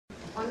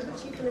Honorable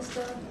Chief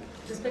Minister,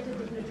 respected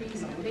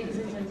dignitaries, ladies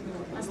and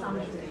gentlemen,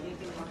 Assalamu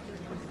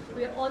alaikum.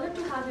 We are honored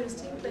to have your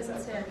esteemed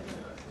presence here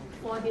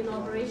for the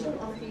inauguration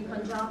of the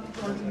Punjab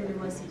Technology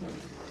University.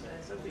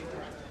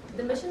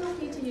 The mission of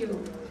PTU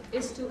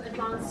is to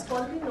advance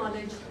quality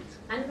knowledge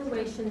and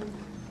innovation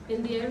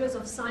in the areas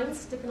of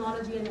science,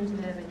 technology and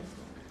engineering.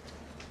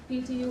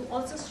 PTU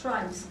also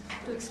strives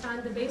to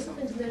expand the base of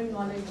engineering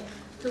knowledge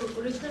to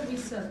original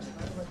research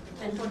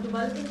and for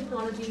developing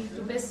technology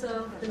to best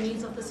serve the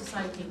needs of the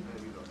society.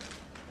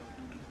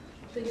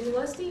 The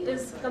university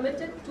is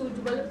committed to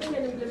developing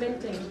and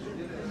implementing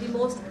the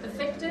most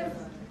effective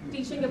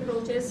teaching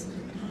approaches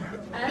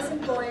as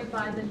employed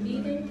by the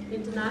leading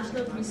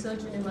international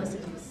research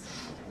universities.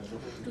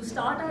 To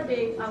start our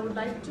day, I would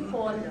like to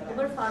call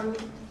Umar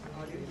Farooq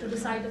to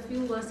recite a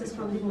few verses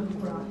from the Holy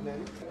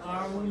Quran.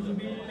 أعوذ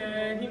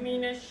بالله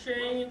من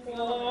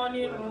الشيطان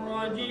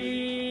الرجيم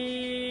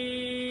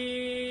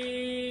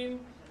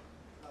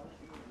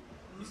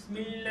بسم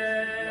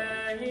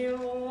الله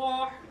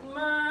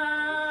الرحمن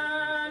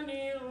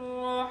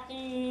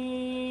الرحيم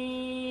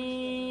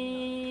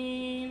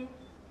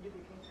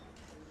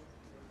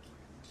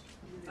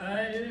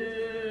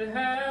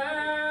ألهاكم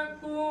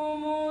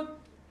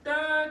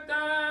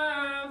التكاثر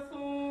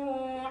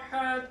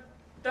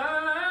حتى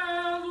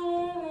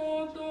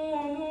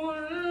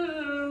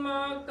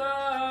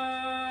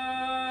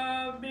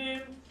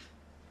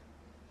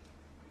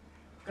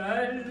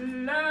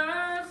كلا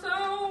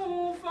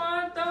سوف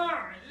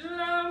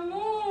تعلمون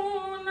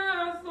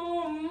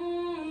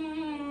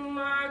ثم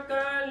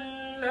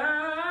كلا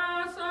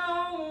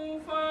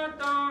سوف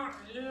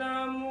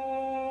تعلمون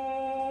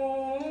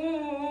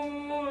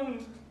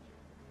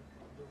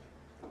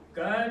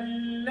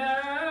كلا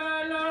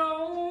لو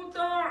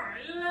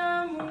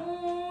تعلمون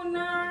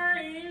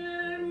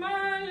علم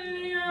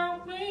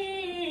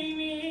اليقين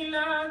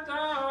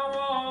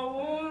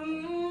لترون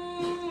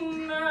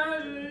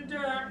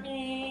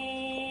الجحيم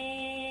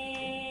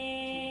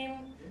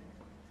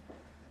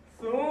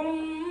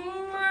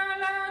ثم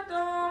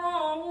لترونها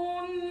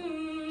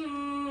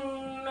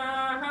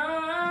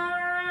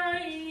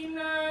عين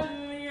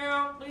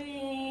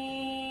اليقين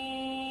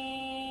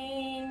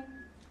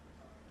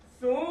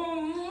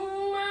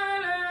ثم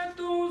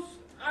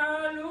لتسألن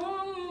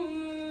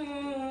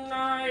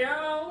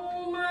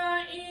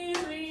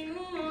يومئذ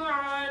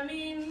عن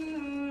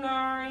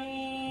النعيم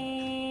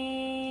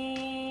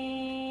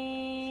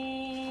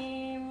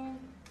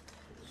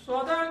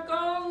صدق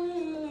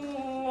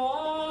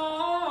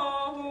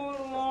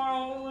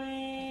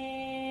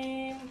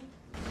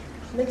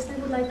Next, I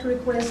would like to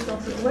request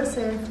Dr. Umar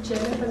Saif,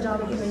 Chairman Punjab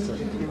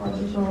University,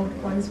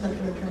 for his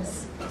welcome address.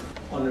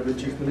 Honorable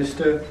Chief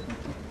Minister,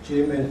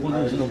 Chairman,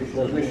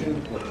 Commission,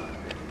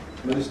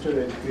 Minister of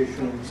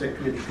Education,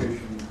 Secretary of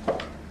Education,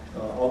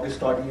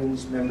 august audience,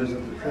 members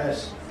of the press.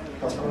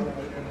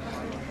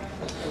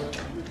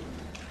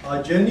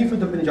 Our journey for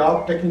the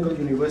Punjab Technical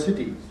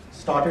University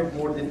started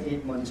more than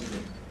 8 months ago.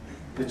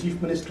 The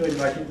Chief Minister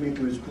invited me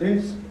to his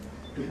place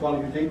to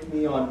congratulate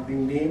me on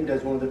being named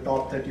as one of the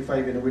top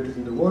 35 innovators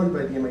in the world by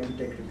the MIT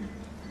Tech Review.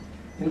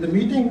 In the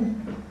meeting,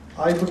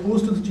 I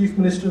proposed to the Chief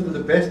Minister that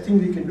the best thing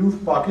we can do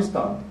for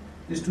Pakistan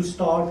is to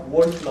start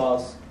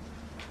world-class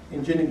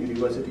engineering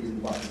universities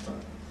in Pakistan.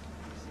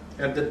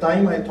 At the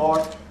time, I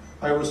thought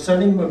I was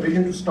selling my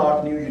vision to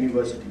start a new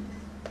university.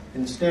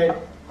 Instead,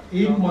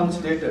 8 months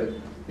later,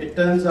 it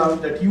turns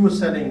out that he was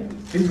selling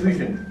his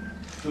vision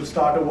to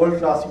start a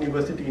world-class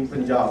university in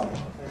Punjab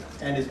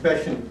and his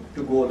passion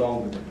to go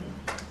along with it.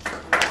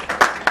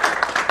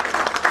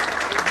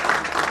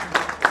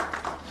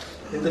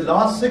 In the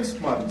last 6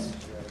 months,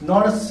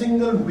 not a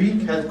single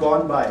week has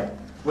gone by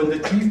when the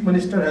Chief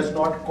Minister has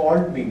not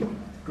called me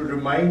to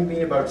remind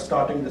me about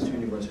starting this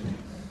university.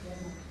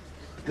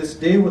 This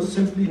day was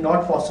simply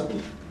not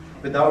possible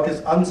without his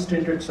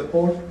unstinted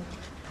support,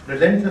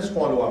 relentless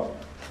follow-up,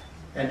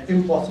 and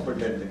impossible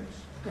deadlines,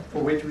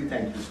 for which we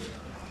thank you, sir.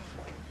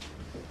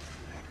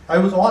 I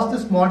was asked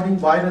this morning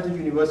why does the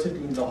university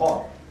in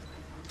Lahore?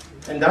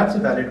 And that's a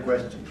valid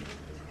question.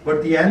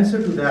 But the answer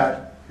to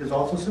that is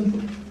also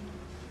simple.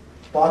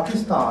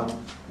 Pakistan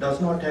does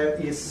not have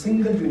a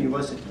single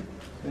university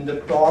in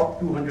the top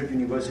 200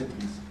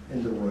 universities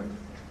in the world.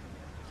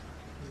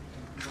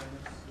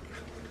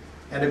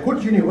 And a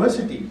good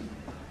university,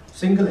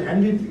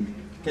 single-handedly,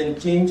 can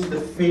change the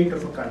fate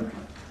of a country.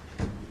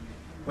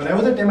 When I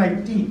was at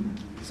MIT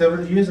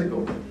several years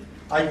ago,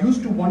 I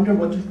used to wonder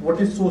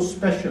what is so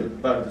special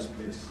about this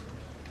place.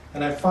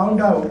 And I found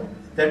out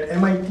that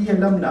MIT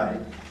alumni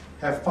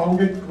have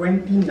founded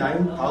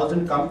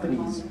 29,000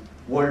 companies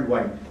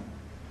worldwide,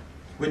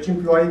 which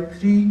employ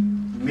 3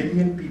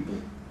 million people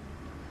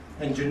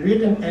and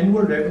generate an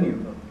annual revenue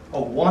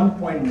of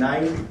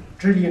 $1.9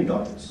 trillion.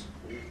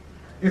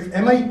 If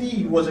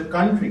MIT was a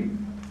country,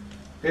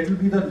 it will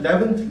be the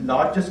 11th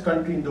largest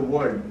country in the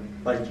world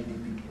by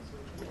GDP.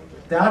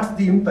 That's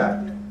the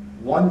impact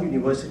one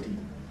university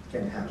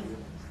can have.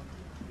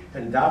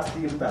 And that's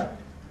the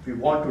impact we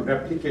want to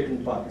replicate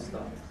in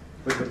Pakistan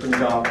with the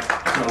Punjab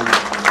Technology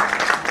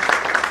University.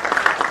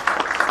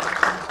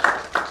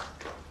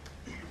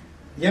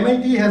 The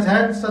MIT has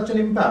had such an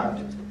impact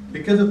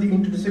because of the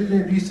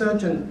interdisciplinary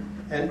research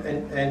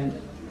and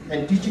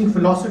teaching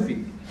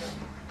philosophy,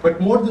 but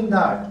more than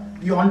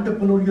that, the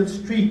entrepreneurial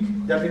streak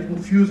that it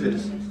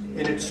infuses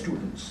in its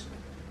students.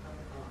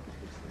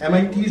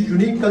 MIT's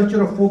unique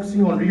culture of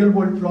focusing on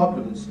real-world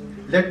problems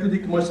led to the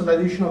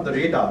commercialization of the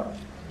radar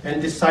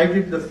and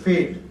decided the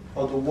fate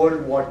of the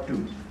World War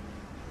II.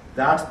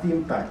 That's the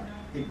impact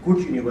a good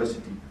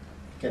university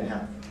can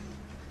have.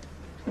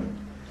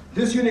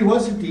 This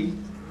university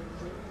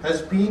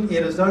has been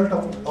a result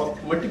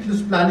of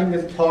meticulous planning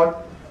and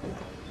thought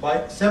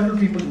by several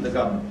people in the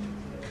government.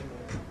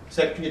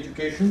 Secretary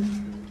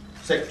Education,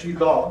 Secretary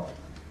Law,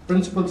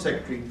 Principal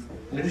Secretary,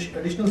 and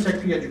Additional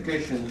Secretary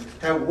Education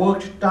have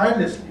worked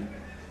tirelessly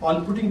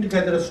on putting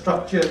together a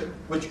structure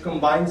which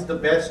combines the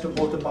best of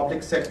both the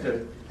public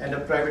sector and a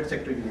private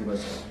sector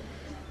university.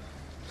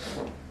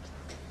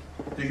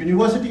 The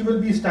university will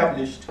be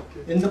established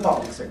in the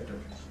public sector,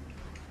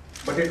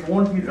 but it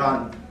won't be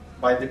run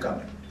by the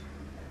government.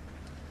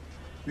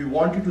 We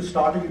wanted to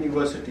start a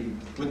university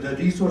with the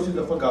resources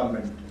of a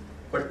government,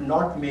 but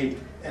not make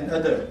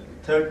another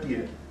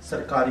third-tier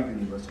Sarkari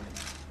university.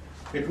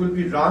 It will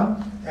be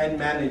run and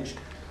managed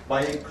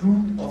by a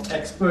crew of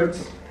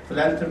experts,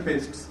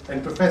 philanthropists,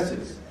 and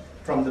professors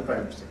from the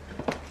private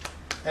sector.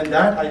 And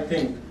that, I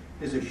think,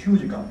 is a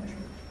huge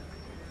accomplishment.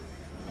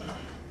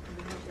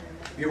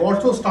 We've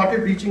also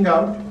started reaching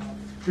out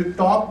to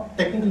top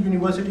technical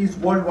universities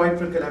worldwide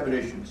for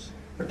collaborations,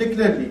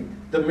 particularly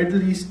the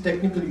Middle East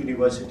Technical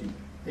University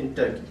in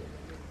Turkey,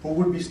 who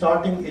would be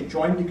starting a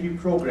joint degree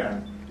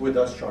program with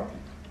us shortly,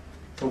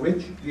 for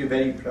which we are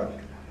very proud.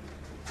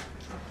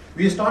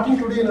 We are starting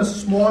today in a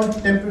small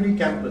temporary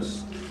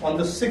campus on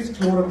the 6th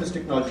floor of this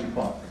technology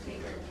park.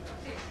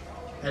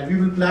 And we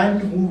will plan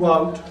to move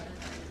out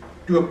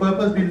to a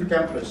purpose-built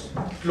campus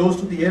close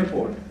to the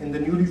airport in the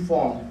newly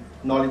formed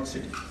Knowledge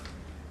City.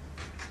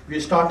 We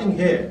are starting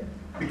here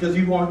because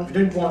we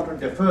didn't want to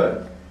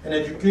defer an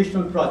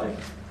educational project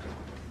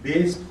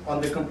based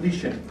on the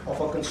completion of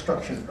a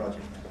construction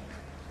project.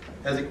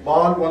 As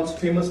Iqbal once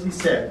famously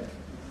said,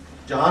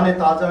 "Jahan-e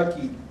taza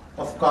ki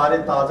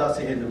afkar-e taza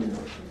se hai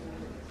namur,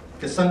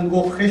 ke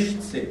sango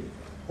khisht se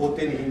hote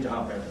nahi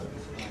jahan paida."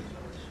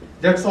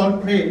 Let's all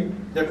pray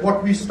that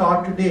what we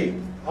start today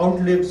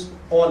outlives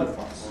all of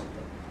us.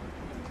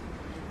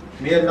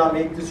 May Allah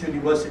make this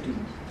university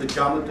the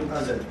Jamatul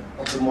Azhar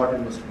of the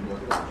modern Muslim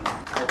world. I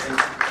thank you.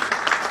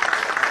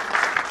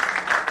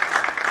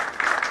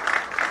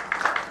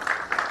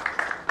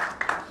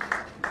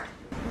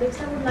 Next,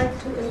 I would like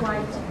to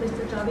invite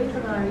Mr. Javed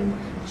Hadari,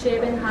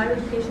 Chairman, Higher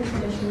Education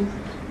Commission,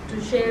 to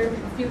share a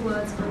few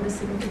words on this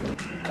significant.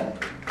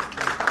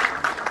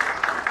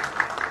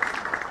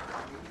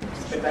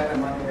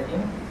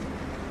 Bismillahirrahmanirrahim.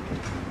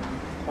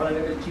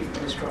 Honorable Chief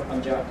Minister of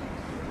Punjab,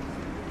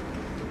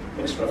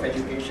 Minister of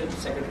Education,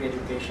 Secretary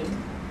Education,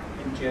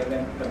 and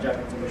Chairman Punjab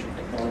Information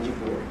Technology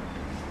Board.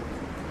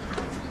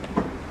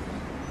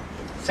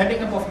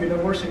 Setting up of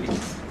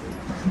universities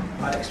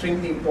are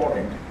extremely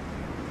important.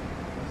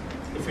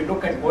 If you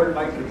look at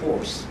worldwide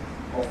reports,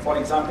 of, for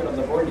example, of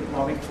the World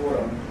Economic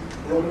Forum,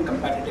 Global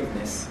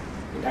Competitiveness,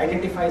 it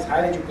identifies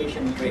higher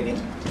education and training,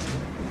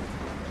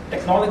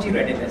 technology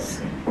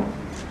readiness,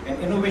 and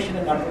innovation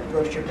and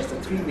entrepreneurship as the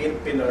three main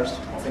pillars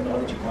of a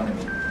knowledge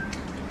economy.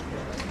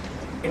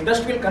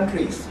 Industrial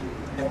countries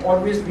have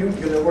always viewed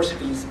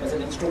universities as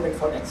an instrument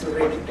for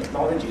accelerating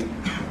technology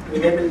to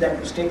enable them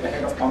to stay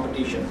ahead of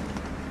competition.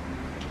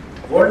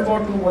 World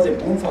War II was a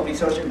boom for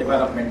research and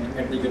development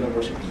at the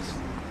universities.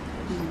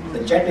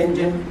 The jet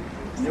engine,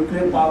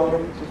 nuclear power,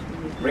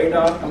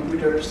 radar,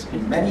 computers,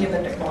 and many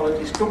other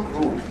technologies took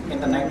root in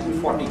the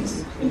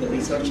 1940s in the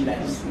research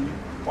labs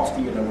of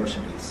the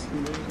universities.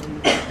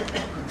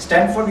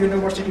 Stanford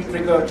University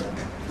triggered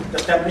the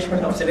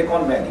establishment of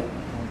Silicon Valley.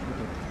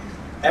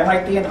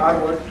 MIT and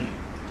Harvard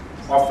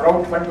of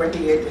Route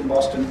 128 in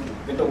Boston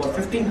with over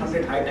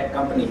 1,500 high-tech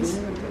companies,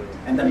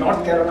 and the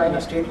North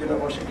Carolina State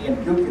University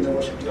and Duke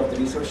University of the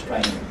Research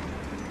Triangle.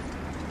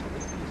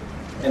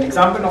 An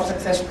example of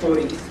success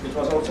story, which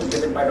was also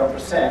given by Dr.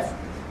 Saif,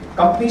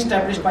 companies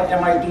established by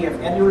MIT have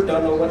annual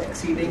turnover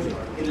exceeding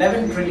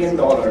 $11 trillion,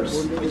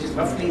 which is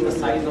roughly the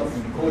size of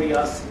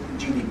Korea's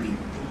GDP.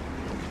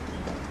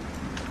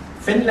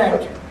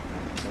 Finland,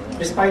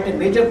 despite a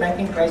major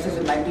banking crisis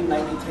in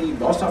 1993,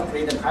 loss of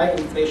trade and high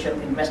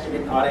inflation, invested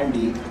in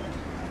R&D,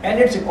 and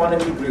its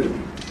economy grew.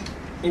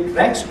 It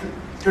ranks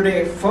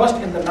today first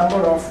in the number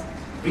of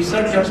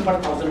researchers per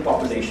thousand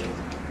population.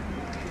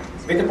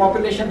 With a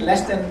population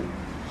less than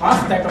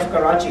half that of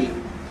Karachi,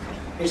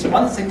 its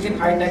one single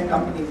high-tech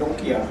company,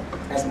 Nokia,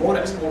 has more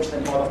exports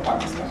than all of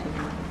Pakistan.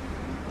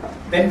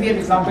 Then we have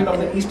example of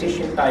the East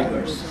Asian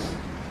tigers,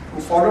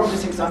 who followed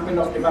this example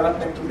of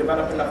development through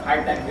development of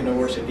high-tech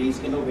universities,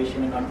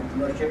 innovation and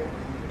entrepreneurship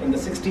in the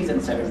 60s and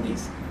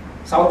 70s.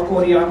 South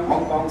Korea,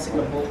 Hong Kong,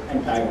 Singapore,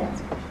 and Taiwan.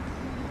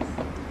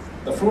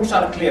 The fruits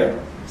are clear.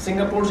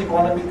 Singapore's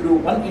economy grew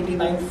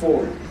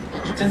 189-fold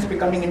since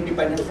becoming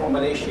independent from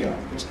Malaysia,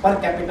 its per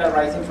capita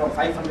rising from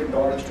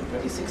 $500 to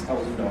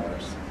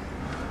 $26,000.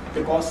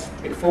 because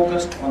it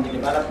focused on the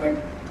development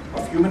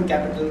of human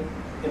capital,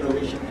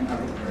 innovation, and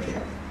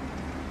entrepreneurship.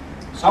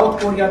 South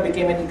Korea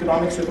became an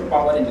economic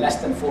superpower in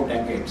less than 4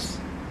 decades.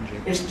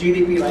 Its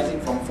GDP rising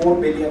from 4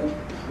 billion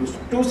to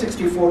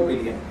 264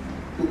 billion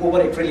to over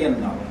 $1 trillion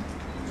now.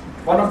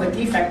 One of the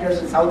key factors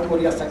in South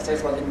Korea's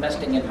success was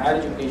investing in higher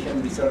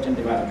education, research, and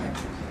development.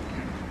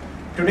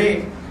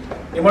 Today,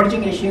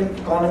 emerging Asian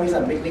economies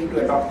are beginning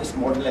to adopt this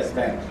model as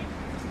well.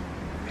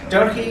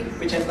 Turkey,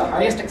 which has the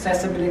highest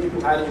accessibility to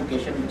higher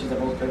education, which is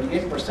about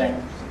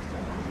 38%,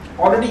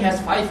 already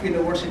has 5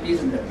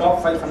 universities in the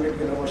top 500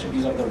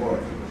 universities of the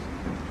world.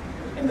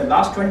 In the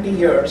last 20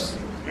 years,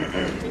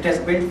 it has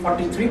built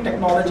 43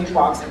 technology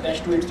parks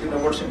attached to its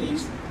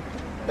universities.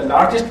 The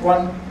largest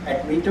one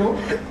at MITO,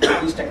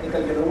 Turkey's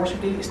Technical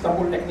University,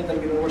 Istanbul Technical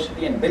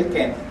University, and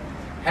Bilkent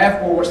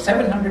have over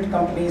 700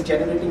 companies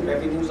generating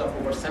revenues of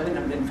over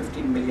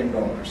 $715 million.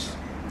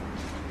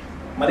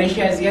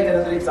 Malaysia is yet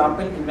another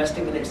example,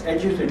 investing in its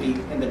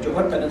EduCity in the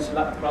Johor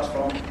Peninsula across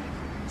from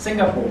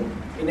Singapore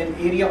in an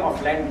area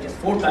of land which is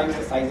 4 times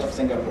the size of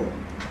Singapore.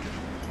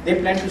 They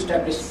plan to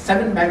establish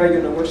 7 mega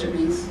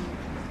universities,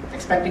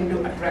 expecting to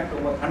attract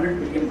over $100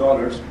 billion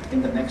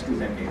in the next 2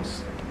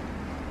 decades.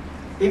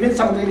 Even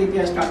Saudi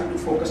Arabia has started to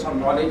focus on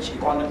knowledge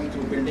economy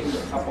through building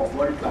up of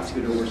world-class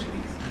universities.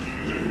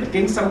 The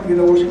King Saud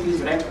University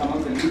is ranked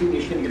among the leading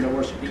Asian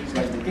universities,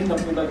 while the King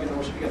Abdullah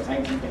University of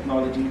Science and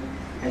Technology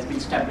has been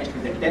established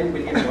with a $10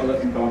 billion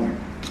endowment.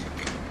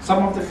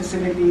 Some of the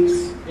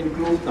facilities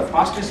include the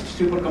fastest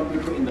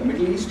supercomputer in the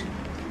Middle East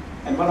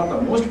and one of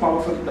the most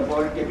powerful in the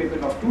world,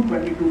 capable of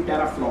 222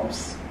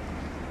 teraflops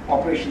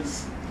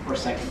operations per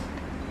second.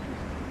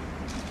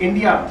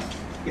 India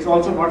is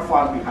also not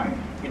far behind.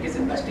 It is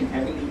investing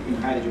heavily in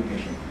higher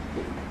education.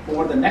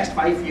 Over the next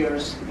 5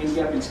 years,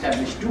 India will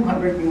establish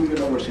 200 new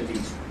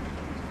universities.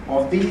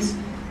 Of these,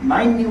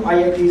 9 new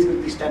IITs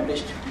will be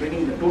established,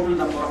 bringing the total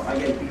number of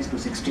IITs to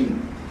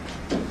 16.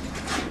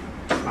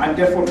 I am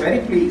therefore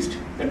very pleased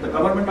that the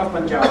government of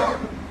Punjab,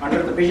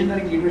 under the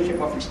visionary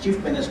leadership of its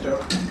Chief Minister,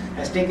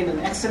 has taken an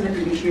excellent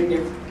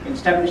initiative in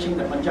establishing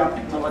the Punjab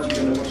Technology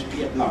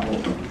University at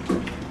Lahore,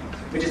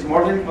 which is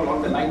modeled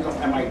along the lines of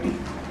MIT.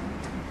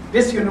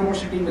 This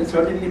university will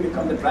certainly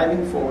become the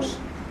driving force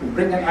to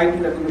bring an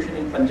IT revolution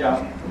in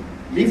Punjab,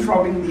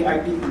 leapfrogging the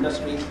IT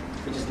industry,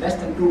 which is less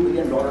than $2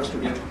 billion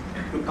today,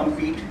 to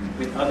compete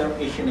with other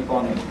Asian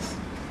economies.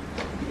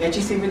 The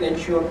HEC will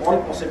ensure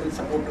all possible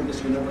support to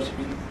this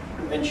university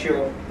to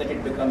ensure that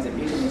it becomes a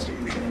leading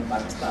institution in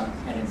Pakistan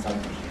and in South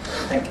Asia.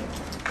 Thank you.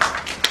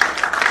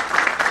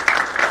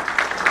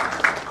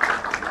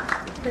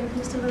 Thank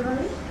you, Mr.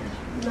 Lavani.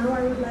 Now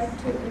I would like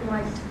to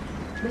invite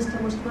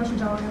Mr. Mustafa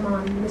Shujau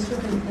Rahman, Minister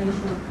of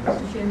Education,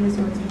 to share his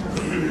words with us.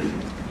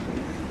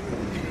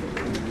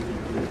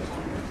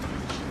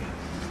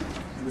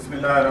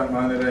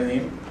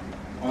 Bismillahirrahmanirrahim.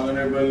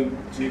 Honorable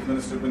Chief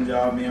Minister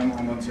Punjab Mian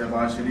Mohammad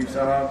Shehbaz Sharif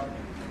Sahab,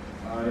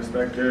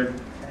 respected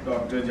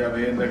Dr.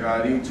 Javed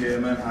Dagari,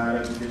 Chairman Higher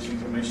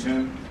Education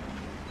Commission,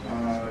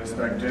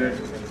 respected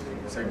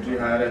Secretary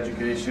Higher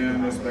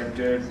Education,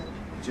 respected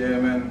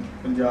Chairman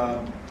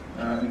Punjab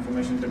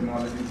Information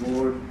Technology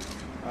Board,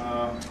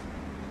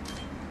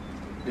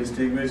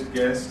 distinguished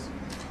guests,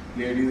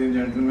 ladies and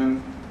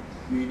gentlemen,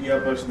 media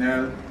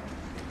personnel,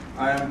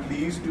 I am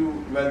pleased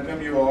to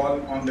welcome you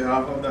all on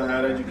behalf of the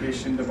Higher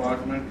Education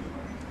Department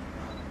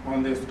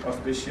on this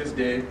auspicious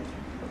day.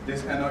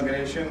 This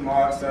inauguration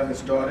marks a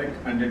historic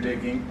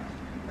undertaking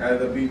as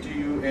the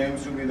PTU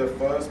aims to be the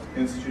first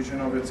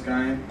institution of its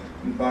kind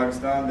in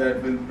Pakistan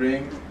that will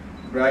bring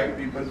bright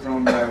people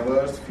from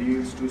diverse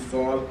fields to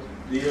solve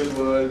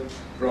real-world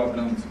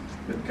problems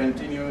with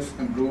continuous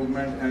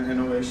improvement and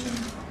innovation.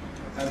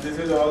 And this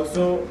is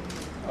also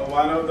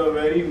one of the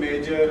very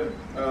major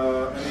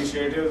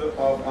initiatives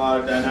of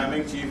our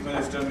dynamic Chief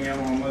Minister Mian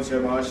Mohammad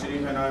Shehbaz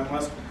Sharif, and I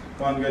must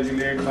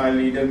congratulate my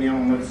leader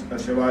Mian Mohammad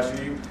Shehbaz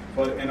Sharif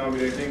for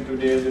inaugurating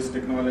today this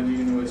technology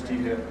university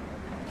here.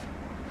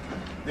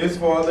 This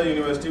fall, the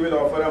university will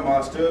offer a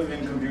Master's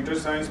in Computer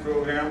Science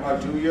program, a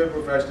 2-year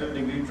professional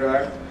degree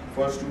track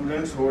for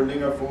students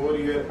holding a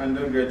 4-year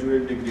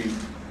undergraduate degree.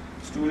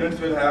 Students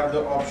will have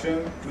the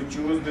option to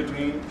choose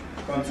between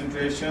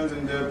concentrations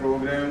in their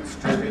program,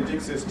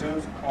 strategic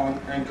systems on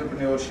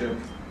entrepreneurship.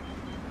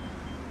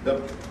 The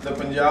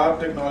Punjab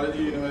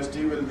Technology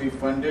University will be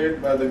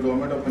funded by the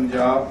government of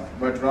Punjab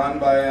but run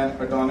by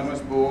an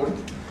autonomous board,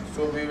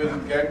 so we will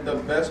get the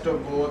best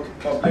of both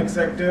public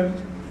sector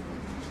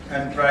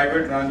and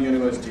private run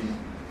university.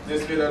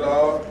 This will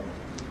allow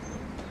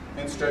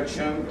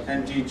instruction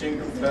and teaching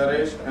to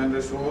flourish and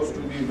resource to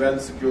be well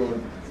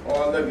secured,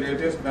 all the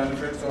greatest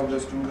benefits of the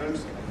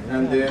students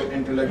and their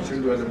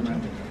intellectual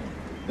development.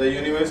 The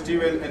university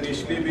will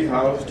initially be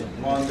housed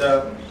on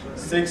the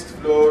 6th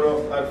floor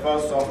of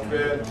Arfa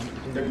Software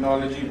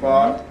Technology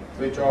Park,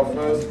 which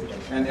offers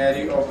an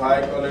array of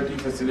high-quality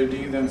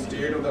facilities and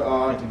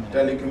state-of-the-art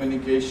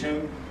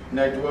telecommunication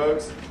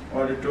networks,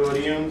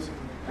 auditoriums,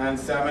 and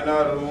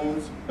seminar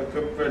rooms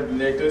equipped with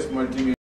latest multimedia.